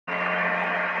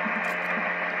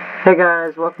Hey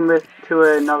guys, welcome to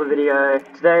another video.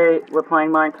 Today we're playing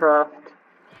Minecraft.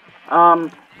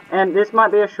 And this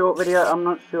might be a short video, I'm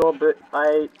not sure, but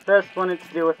I first wanted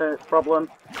to deal with a problem.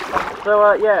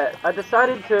 So yeah, I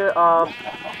decided to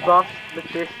bust the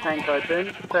fish tank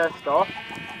open, first off.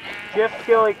 Just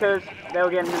purely because they were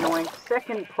getting annoying.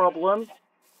 Second problem,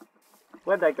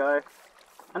 where'd they go?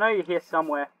 I know you're here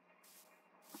somewhere.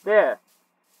 There.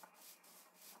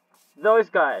 Those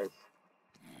guys.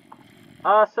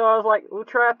 So I was like, we'll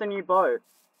try out the new bow.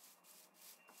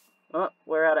 Oh,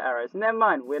 we're out of arrows. Never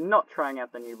mind, we're not trying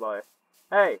out the new bow.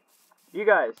 Hey, you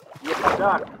guys, you're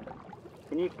stuck.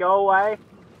 Can you go away?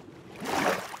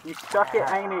 You suck at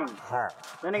aiming.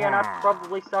 Then again, I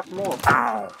probably suck more.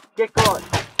 Get gone.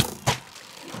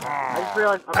 I just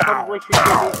realized I probably should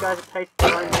give these guys a taste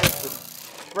of their own medicine.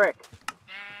 Frick.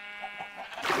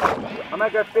 I'm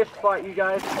gonna go fist fight you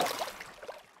guys.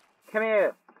 Come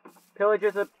here.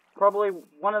 Pillagers are probably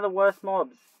one of the worst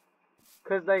mobs.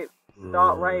 Because they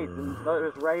start raids, and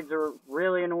those raids are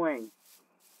really annoying.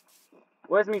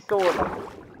 Where's me sword?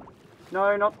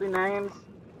 No, not the names.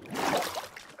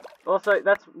 Also,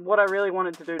 that's what I really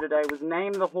wanted to do today, was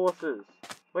name the horses.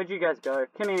 Where'd you guys go?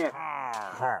 Come here.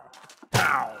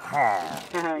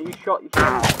 You shot, you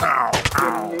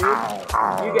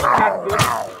noob. You get cactus.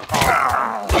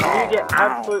 You get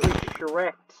absolutely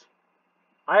shreked.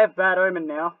 I have bad omen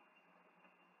now.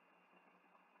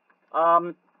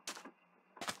 Alright,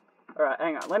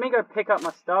 hang on. Let me go pick up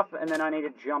my stuff, and then I need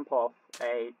to jump off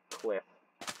a cliff.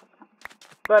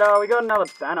 But, we got another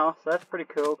banner, so that's pretty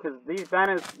cool, because these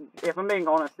banners, if I'm being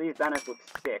honest, these banners look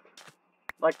sick.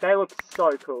 Like, they look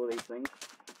so cool, these things.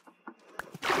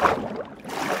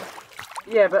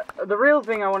 Yeah, but the real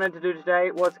thing I wanted to do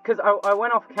today was, because I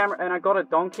went off camera and I got a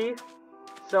donkey,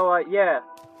 so, yeah.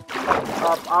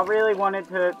 I really wanted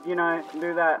to, you know,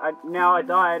 do that. Now I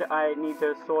died, I need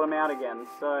to sort them out again,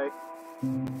 so...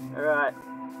 Alright.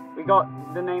 We got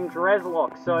the name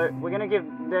Drezlock, so we're gonna give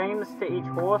names to each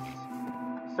horse.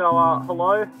 So,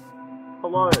 hello?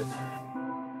 Hello.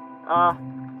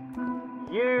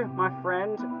 You, my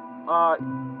friend, are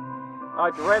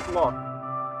Drezlock.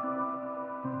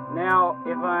 Now,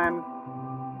 if I'm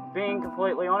being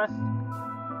completely honest,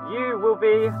 you will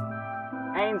be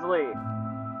Ainsley.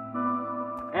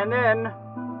 And then,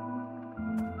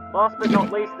 last but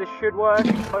not least, this should work,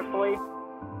 hopefully.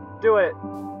 Do it.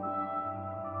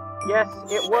 Yes,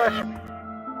 it worked.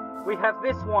 We have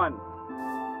this one.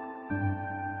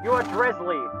 You are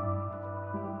Dresley.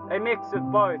 A mix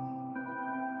of both.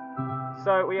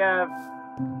 So we have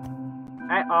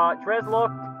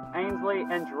Drezlock, Ainsley,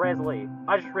 and Dresley.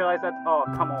 I just realized that's... Oh,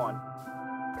 come on.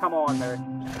 Come on, bro.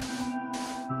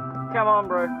 Come on,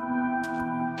 bro.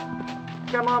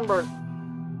 Come on, bro.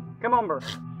 Come on, bro.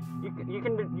 You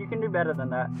can do better than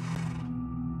that.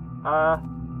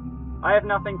 I have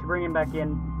nothing to bring him back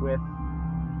in with.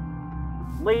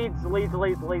 Leads.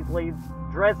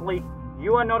 Dresley,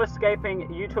 you are not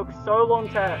escaping. You took so long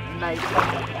to make.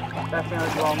 That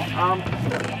sounds wrong.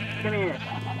 Come here.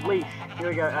 Leash. Here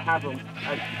we go. I have him.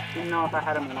 I didn't know if I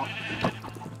had him or not.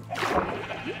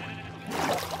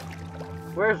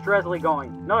 Where's Dresley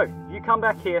going? No, you come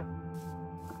back here.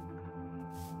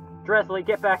 Dresley,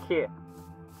 get back here.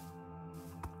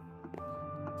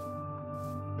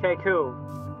 Okay, cool.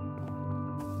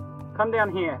 Come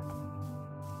down here.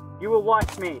 You will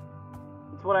like me.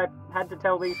 That's what I had to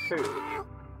tell these two.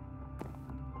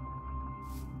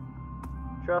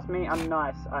 Trust me, I'm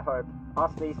nice, I hope.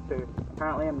 Ask these two.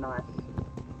 Apparently I'm nice.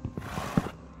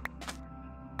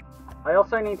 I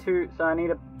also need to, so I need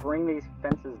to bring these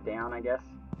fences down, I guess.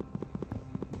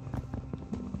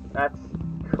 That's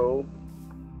cool.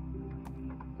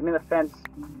 Give me the fence.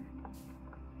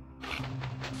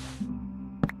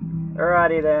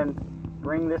 Alrighty then.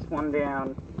 Bring this one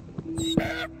down.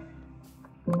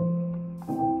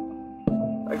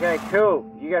 Okay, cool.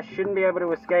 You guys shouldn't be able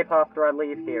to escape after I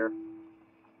leave here.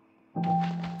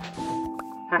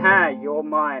 Haha, you're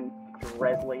mine,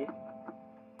 Dresley.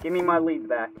 Give me my lead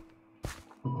back.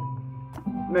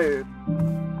 Move.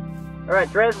 Alright,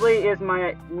 Dresley is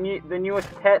the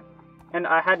newest pet, and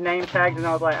I had name tags, and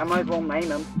I was like, I might as well name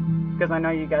him, because I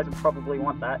know you guys would probably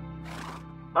want that.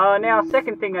 Now,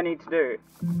 second thing I need to do.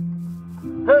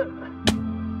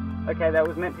 Okay, that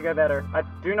was meant to go better. I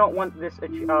do not want this, I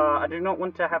do not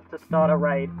want to have to start a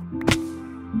raid.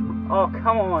 Oh,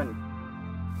 come on.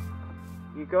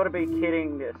 You gotta be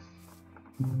kidding this.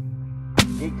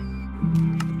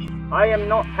 I am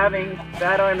not having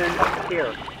bad omen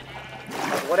here.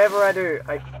 Whatever I do,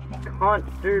 I can't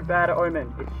do bad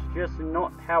omen. It's just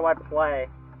not how I play.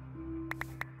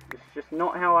 It's just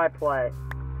not how I play.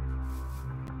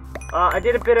 I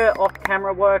did a bit of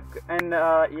off-camera work, and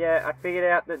yeah, I figured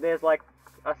out that there's like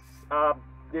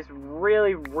this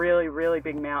really, really, really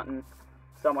big mountain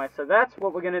somewhere. So that's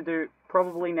what we're gonna do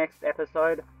probably next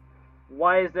episode.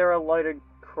 Why is there a loaded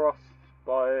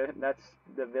crossbow? That's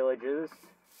the villagers.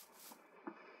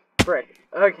 Frick.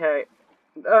 Okay.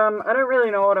 I don't really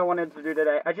know what I wanted to do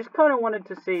today. I just kind of wanted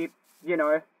to see, you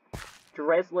know,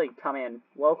 Dresley come in.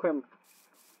 Welcome.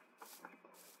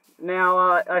 Now,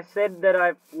 I said that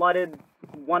I've flooded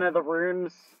one of the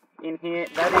rooms in here.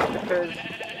 That is because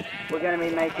we're going to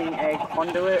be making a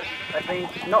conduit, I think.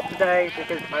 Not today,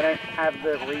 because I don't have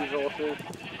the resources.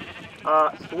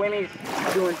 Swimmy's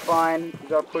doing fine. We've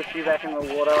got to push you back in the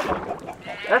water.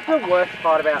 That's the worst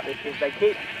part about this, is they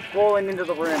keep falling into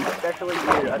the room, especially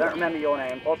you. I don't remember your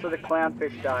name. Also, the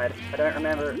clownfish died. I don't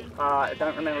remember his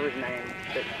name,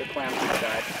 but the clownfish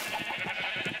died.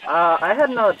 I had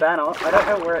another banner. I don't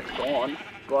know where it's gone,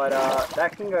 but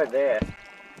that can go there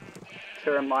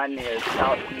to remind me of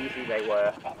how easy they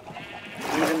were,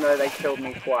 even though they killed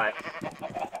me twice.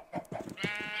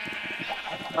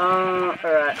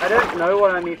 Alright, I don't know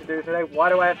what I need to do today. Why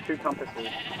do I have 2 compasses?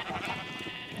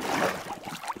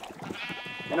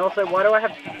 And also, why do I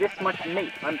have this much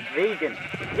meat? I'm vegan.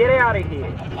 Get out of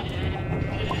here!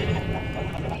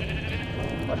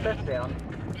 What's that sound?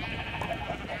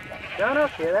 Did anyone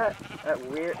else hear that? That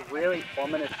weird, really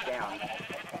ominous sound.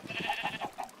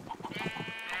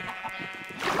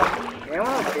 Did anyone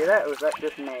else hear that, or was that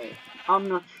just me? I'm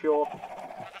not sure.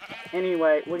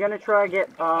 Anyway, we're gonna try to get,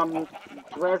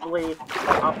 Dresley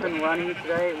up and running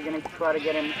today. We're gonna try to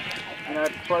get him, you know,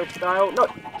 pro style. No!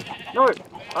 No!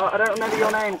 I don't remember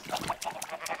your names.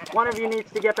 One of you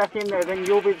needs to get back in there, then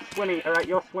you'll be Swimmy. Alright,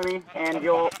 you're Swimmy, and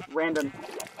you're Random.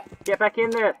 Get back in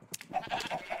there!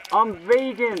 I'm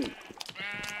vegan!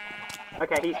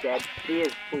 Okay, he's dead. He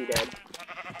is full dead.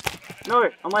 No!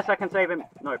 Unless I can save him.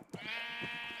 No.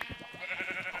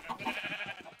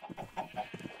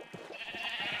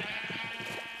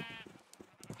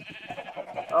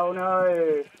 Oh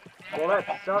no! Well,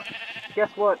 that sucks.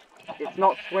 Guess what? It's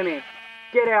not Swimmy.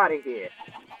 Get out of here!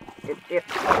 If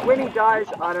Swimmy dies,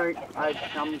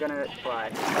 I'm gonna try.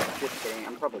 Just kidding,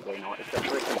 I'm probably not. It's a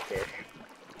freaking fish.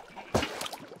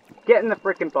 Get in the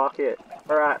freaking bucket.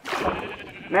 Alright.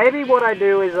 Maybe what I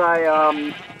do is I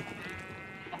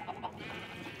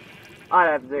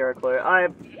have zero clue. I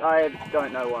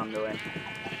don't know what I'm doing.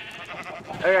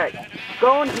 Alright.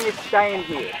 Go in here, stay in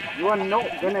here. You are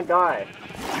not gonna die.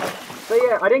 So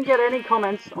yeah, I didn't get any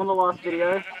comments on the last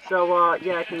video, so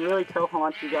yeah, I can really tell how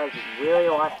much you guys really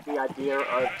like the idea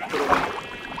of putting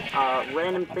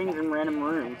random things in random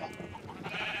rooms.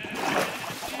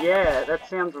 Yeah, that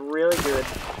sounds really good,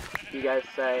 you guys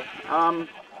say.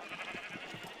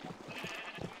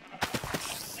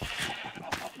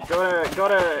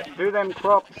 Gotta do them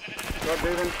crops. Gotta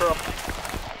do them crops.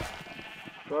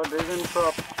 Gotta do them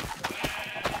crops.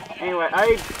 Anyway,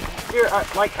 I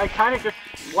kind of just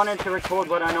wanted to record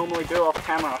what I normally do off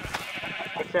camera,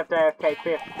 except AFK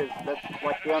 5th, because that's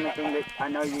like the only thing that I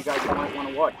know you guys might want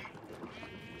to watch.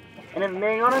 And if I'm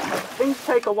being honest, things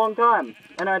take a long time,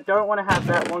 and I don't want to have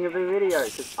that long of a video,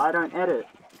 because I don't edit.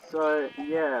 So,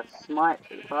 yeah, Smite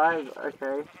 5,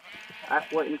 okay.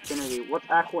 Aqua Infinity. What's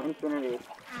Aqua Infinity?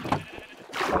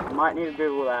 Might need to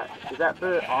Google that. Is that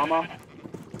for armor?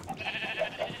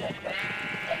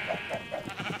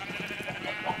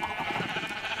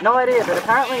 No idea, but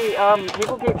apparently,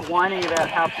 people keep whining about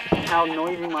how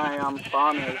noisy my,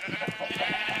 farm is.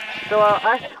 So,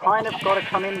 I kind of gotta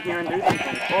come in here and do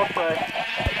something. Also,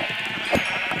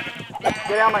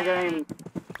 get out of my game.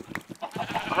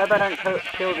 I hope I don't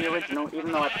kill the original,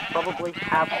 even though I probably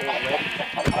have already.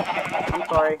 I'm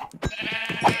sorry.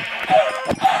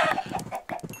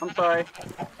 I'm sorry.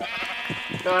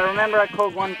 So I remember I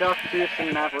called one Duck, Goose,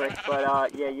 and Maverick,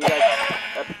 but yeah, you guys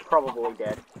are probably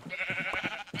dead.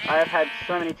 I have had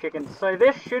so many chickens. So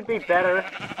this should be better,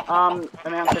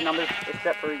 amounts of numbers,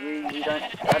 except for you.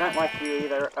 I don't like you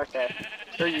either. Okay.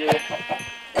 Screw you.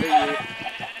 Screw you.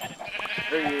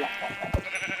 Screw you.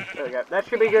 There we go. That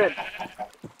should be good.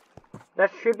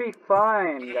 That should be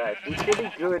fine, guys. We should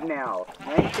be good now.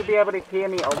 And you should be able to hear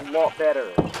me a lot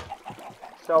better.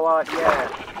 So, yeah.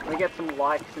 Let me get some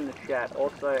likes in the chat.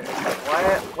 Also,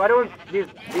 why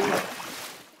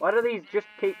do these just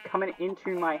keep coming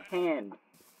into my hand?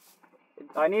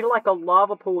 I need, like, a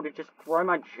lava pool to just throw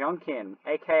my junk in,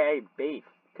 aka beef.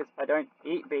 Because I don't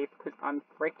eat beef, because I'm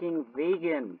freaking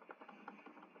vegan.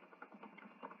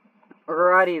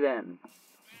 Alrighty then.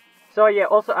 So yeah,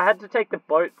 also I had to take the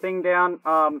boat thing down.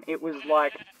 It was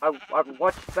like, I've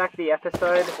watched back the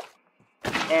episode,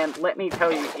 and let me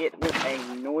tell you, it was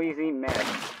a noisy mess.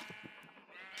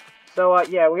 So,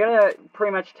 yeah, we're gonna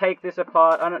pretty much take this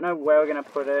apart. I don't know where we're gonna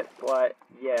put it, but,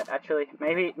 yeah, actually,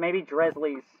 maybe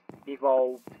Dresley's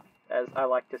evolved, as I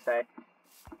like to say.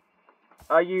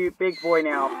 Are you big boy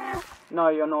now? No,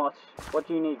 you're not. What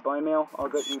do you need, bone meal? I'll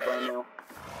get you bone meal.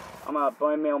 I'm a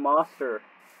bone meal master.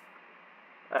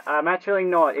 I'm actually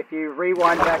not. If you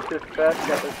rewind back to the first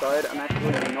episode, I'm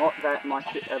actually not that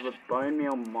much of a bone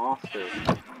meal master.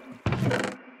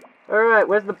 Alright,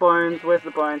 where's the bones? Where's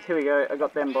the bones? Here we go. I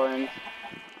got them bones.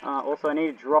 Also, I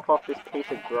need to drop off this piece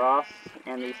of grass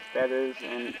and these feathers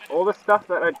and all the stuff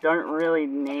that I don't really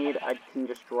need, I can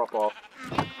just drop off.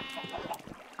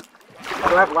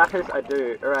 Do I have lapis? I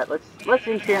do. Alright, let's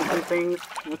enchant some things.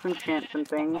 Let's enchant some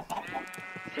things.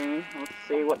 Let's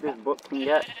see what this book can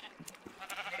get.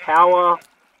 Power,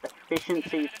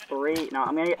 efficiency 3. No,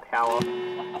 I'm gonna get power.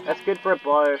 That's good for a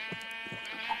bow.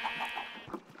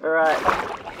 Alright.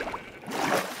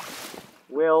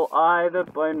 Will I, the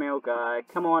bone meal guy?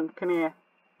 Come on, come here.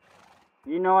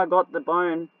 You know I got the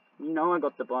bone. You know I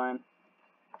got the bone.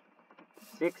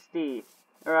 60.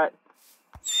 Alright.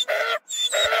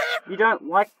 You don't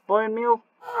like bone meal?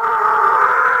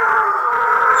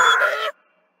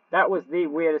 That was the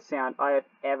weirdest sound I have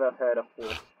ever heard a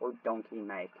horse or donkey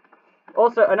make.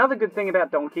 Also, another good thing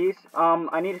about donkeys,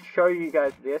 I need to show you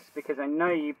guys this, because I know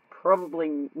you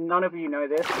probably, none of you know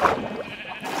this,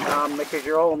 because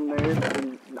you're all noobs,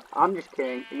 and I'm just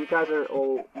kidding, you guys are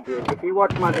all good. If you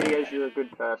watch my videos, you're a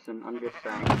good person, I'm just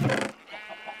saying.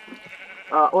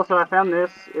 Also, I found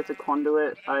this, it's a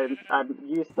conduit. I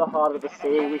used the Heart of the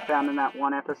Sea we found in that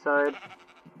one episode.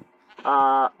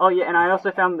 Oh yeah, and I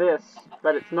also found this,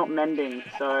 but it's not mending,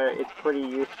 so it's pretty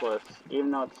useless,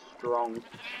 even though it's strong.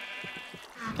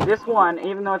 This one,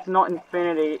 even though it's not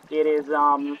infinity, it is,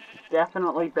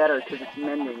 definitely better, because it's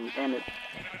mending, and it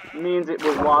means it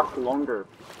will last longer.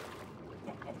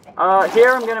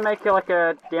 Here I'm gonna make like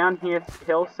a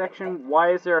downhill section.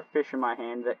 Why is there a fish in my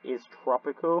hand that is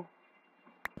tropical?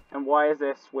 And why is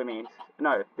there swimmy?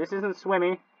 No, this isn't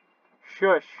swimmy.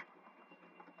 Shush.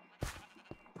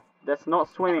 That's not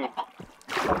swimmy.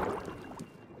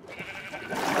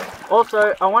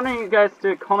 Also, I want you guys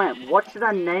to comment, what should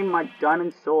I name my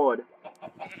diamond sword?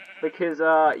 Because,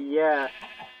 yeah.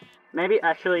 Maybe,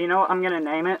 actually, you know what, I'm gonna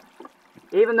name it.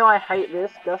 Even though I hate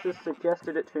this, Gus has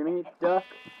suggested it to me. Duck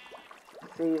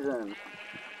Season.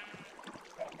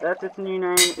 That's its new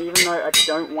name, even though I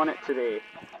don't want it to be.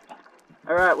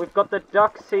 Alright, we've got the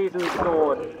Duck Season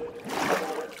sword.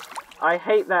 I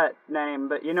hate that name,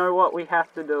 but you know what, we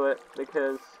have to do it,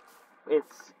 because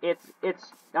it's,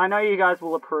 I know you guys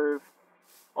will approve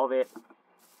of it.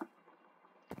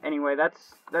 Anyway,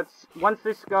 that's, once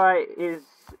this guy is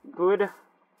good,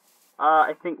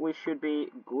 I think we should be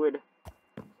good.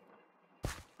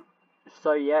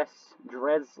 So yes,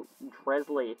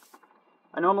 Dresley.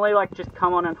 I normally like just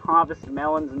come on and harvest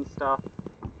melons and stuff,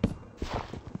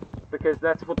 because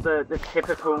that's what the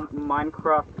typical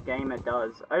Minecraft gamer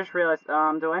does. I just realized,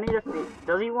 do I need to feed,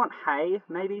 does he want hay,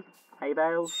 maybe? Hay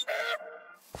bales?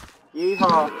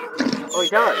 Yeehaw. Oh, he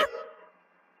does.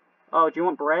 Oh, do you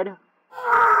want bread?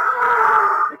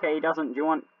 Okay, he doesn't. Do you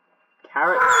want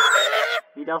carrots?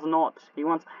 He does not. He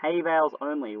wants hay bales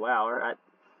only. Wow, alright.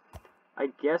 I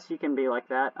guess you can be like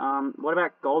that. What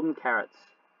about golden carrots?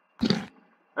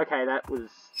 Okay, that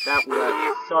worked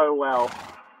so well.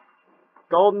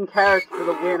 Golden carrots for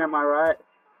the win, am I right?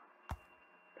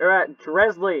 Alright,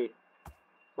 Dresley.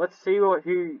 Let's see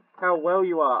how well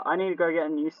you are. I need to go get a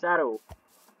new saddle.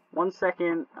 1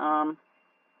 second,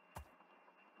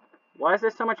 why is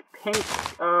there so much pink,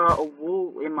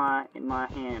 wool in my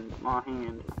hand?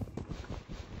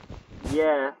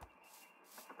 Yeah.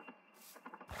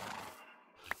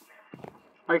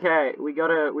 Okay, we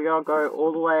gotta go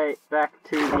all the way back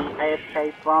to the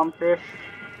AFK farm fish.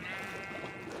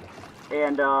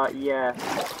 And, yeah,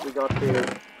 we got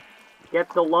to get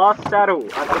the last saddle.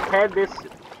 I prepared this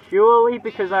purely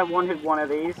because I wanted one of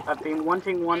these. I've been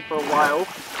wanting one for a while.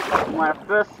 When I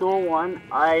first saw one,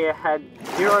 I had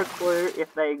zero clue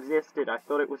if they existed. I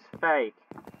thought it was fake.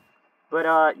 But,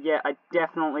 yeah, I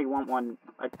definitely want one.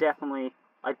 I definitely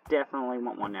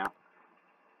want one now.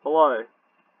 Hello.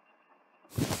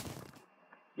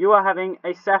 You are having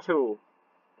a saddle.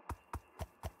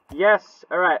 Yes,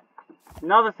 alright.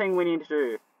 Another thing we need to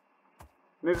do.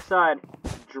 Move aside,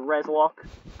 Dreslock.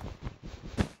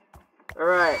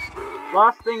 Alright.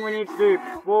 Last thing we need to do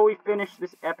before we finish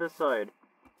this episode.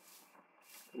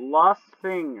 Last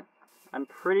thing. I'm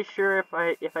pretty sure if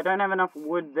I don't have enough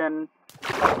wood, then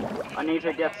I need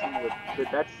to get some wood.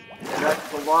 But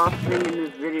That's the last thing in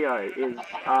this video is,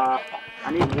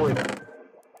 I need wood.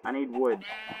 I need wood.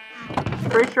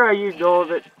 Pretty sure I used all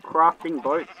of it crafting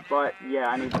boats, but yeah,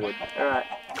 I need wood. Alright.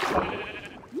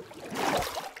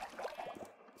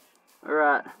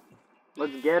 Alright.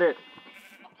 Let's get it.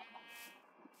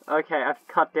 Okay, I've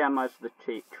cut down most of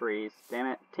the trees. Damn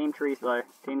it. Team trees, though.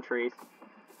 Team trees.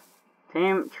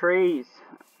 Team trees.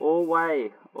 All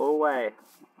way. All way.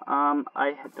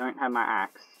 I don't have my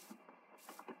axe.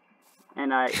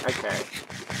 And okay.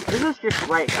 This is just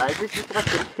great, guys. This is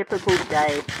like a typical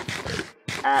day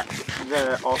at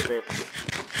the office.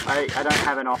 I don't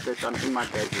have an office. I'm in my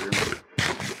bedroom.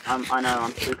 I know,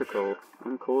 I'm super cool.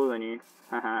 I'm cooler than you.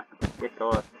 Haha. Get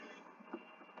caught.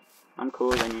 I'm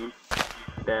cooler than you.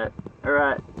 Bet.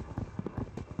 Alright.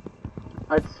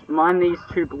 Let's mine these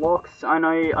 2 blocks. I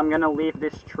know I'm gonna leave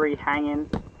this tree hanging,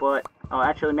 but... Oh,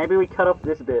 actually, maybe we cut off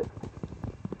this bit.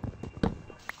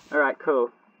 Alright, cool.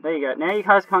 There you go. Now you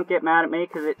guys can't get mad at me,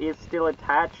 because it is still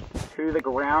attached to the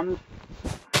ground.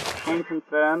 Can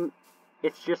confirm,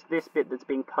 it's just this bit that's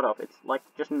been cut off. It's, like,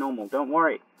 just normal. Don't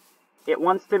worry. It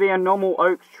wants to be a normal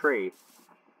oak tree.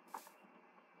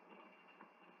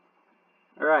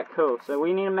 Alright, cool. So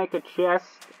we need to make a chest,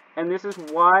 and this is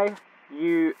why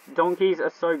you donkeys are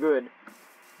so good.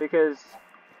 Because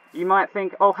you might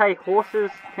think, oh hey,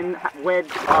 horses can wear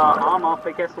armor,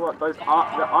 but guess what? Those the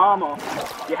armor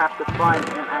you have to find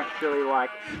and actually like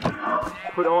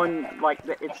put on. Like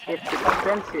it's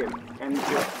expensive, and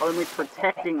it's only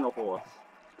protecting the horse.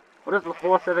 What has the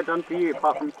horse ever done for you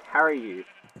apart from carry you?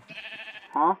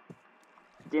 Huh?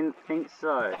 Didn't think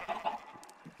so.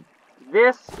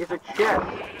 This is a chest.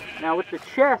 Now with the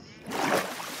chest,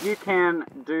 you can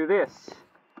do this.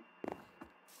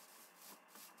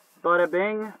 Bada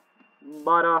bing,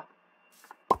 bada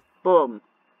boom.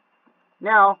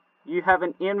 Now you have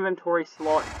an inventory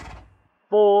slot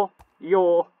for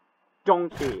your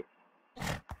donkey.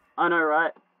 I know,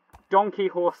 right? Donkey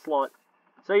horse slot.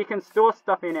 So you can store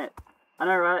stuff in it. I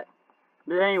know, right?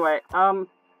 But anyway, gotta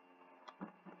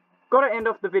end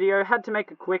off the video. Had to make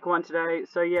a quick one today.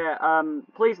 So yeah,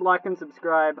 please like and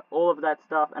subscribe, all of that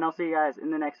stuff, and I'll see you guys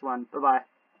in the next one. Bye bye.